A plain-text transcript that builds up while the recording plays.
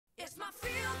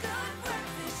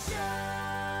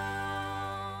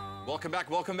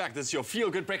Welcome back. This is your Feel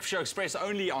Good Breakfast Show Express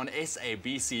only on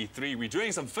SABC3. We're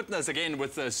doing some fitness again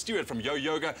with Stuart from Yo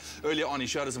Yoga. Earlier on, he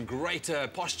showed us some great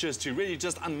postures to really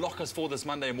just unlock us for this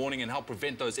Monday morning and help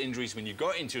prevent those injuries when you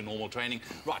go into your normal training.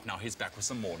 Right now, he's back with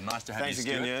some more. Nice to have you, Stuart.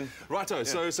 Thanks again, Ian. Righto,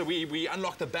 yeah. so we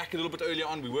unlocked the back a little bit earlier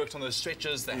on. We worked on those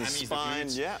stretches, the hammies, spine,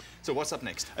 the glutes. yeah. So what's up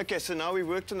next? Okay, so now we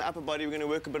worked on the upper body. We're going to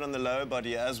work a bit on the lower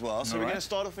body as well. So we're going to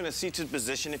start off in a seated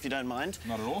position, if you don't mind.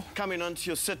 Not at all. Coming onto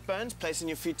your sit bones, placing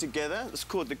your feet together. It's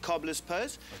called the cobbler's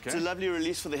pose. Okay. It's a lovely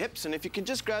release for the hips, and if you can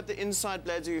just grab the inside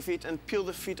blades of your feet and peel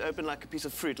the feet open like a piece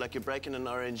of fruit, like you're breaking an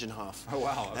orange in half. Oh,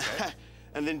 wow, okay.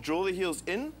 And then draw the heels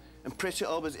in and press your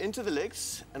elbows into the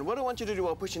legs. And what I want you to do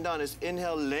while pushing down is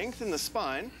inhale, lengthen the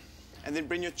spine, and then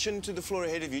bring your chin to the floor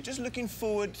ahead of you, just looking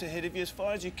forward to ahead of you as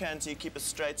far as you can so you keep a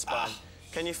straight spine.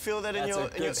 Can you feel that in your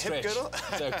hip girdle?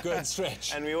 It's a good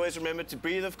stretch. And we always remember to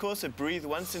breathe, of course, so breathe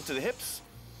once into the hips.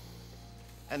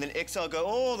 And then exhale, go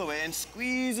all the way and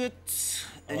squeeze it.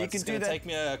 And you can do that. It's going to take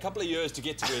me a couple of years to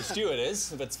get to where Stuart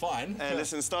is, but it's fine. And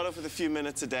listen, start off with a few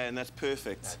minutes a day, and that's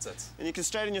perfect. That's it. And you can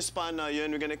straighten your spine now,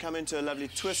 Ewan. We're going to come into a lovely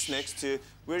twist next to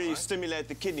where you stimulate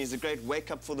the kidneys, a great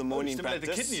wake-up for the morning practice.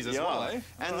 Stimulate the kidneys as well, eh?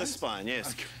 And the spine,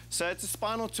 yes. Okay. So it's a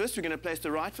spinal twist. We're going to place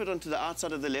the right foot onto the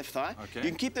outside of the left thigh. Okay. You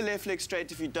can keep the left leg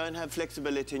straight if you don't have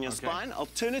flexibility in your spine.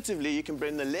 Alternatively, you can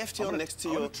bring the left heel next to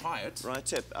your right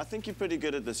hip. I think you're pretty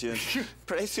good at this, Ewan.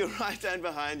 Place your right hand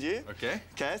behind you. Okay.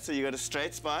 Okay, so you got a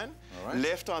straight spine. All right.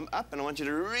 Left arm up, and I want you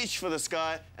to reach for the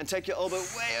sky and take your elbow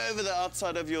way over the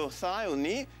outside of your thigh or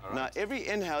knee. All right. Now, every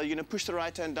inhale, you're going to push the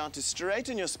right hand down to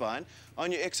straighten your spine.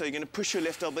 On your exhale, you're going to push your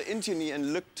left elbow into your knee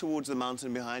and look towards the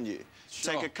mountain behind you.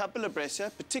 Sure. Take a couple of breaths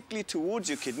here, particularly towards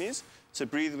your kidneys. So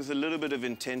breathe with a little bit of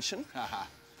intention.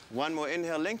 One more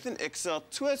inhale, lengthen. Exhale,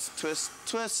 twist, twist,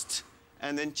 twist.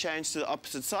 And then change to the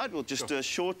opposite side. We'll just do a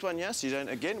short one here, so you don't,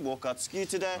 again, walk out ski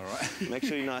today. All right. Make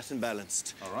sure you're nice and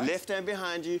balanced. All right. Left hand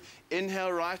behind you.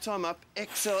 Inhale, right arm up.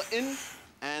 Exhale in,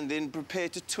 and then prepare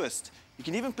to twist. You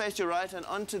can even place your right hand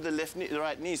onto the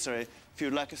right knee, if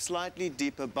you'd like a slightly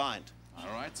deeper bind.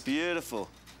 All right. Beautiful.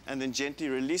 And then gently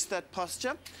release that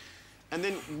posture. And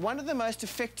then one of the most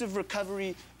effective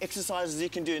recovery exercises you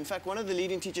can do, in fact, one of the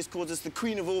leading teachers calls this the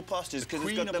queen of all postures because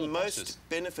it's got the most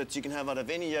benefits you can have out of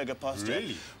any yoga posture.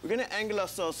 Really? We're going to angle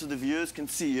ourselves so the viewers can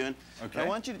see you. And I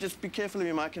want you to just be careful of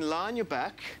your mic and lie on your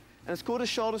back. And it's called a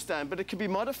shoulder stand, but it can be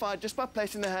modified just by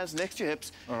placing the hands next to your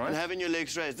hips and having your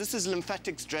legs raised. This is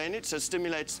lymphatics drainage, so it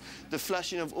stimulates the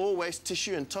flushing of all waste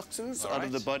tissue and toxins out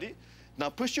of the body. Now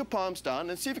push your palms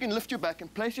down and see if you can lift your back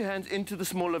and place your hands into the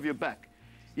small of your back.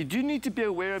 You do need to be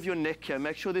aware of your neck here.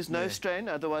 Make sure there's no strain,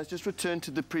 otherwise just return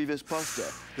to the previous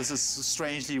posture. This is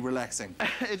strangely relaxing.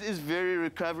 It is very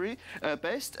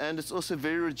recovery-based, and it's also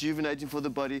very rejuvenating for the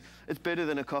body. It's better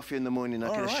than a coffee in the morning, I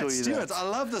can assure you Stuart, that. I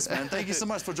love this, man. Thank you so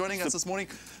much for joining us this morning.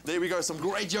 There we go, some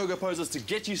great yoga poses to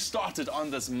get you started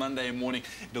on this Monday morning.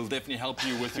 It'll definitely help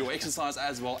you with your exercise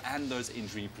as well and those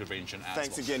injury prevention as well.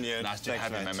 Thanks again, Ian. Nice to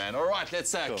have you, my man. All right,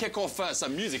 let's kick off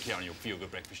some music here on your Feel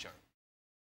Good Breakfast Show.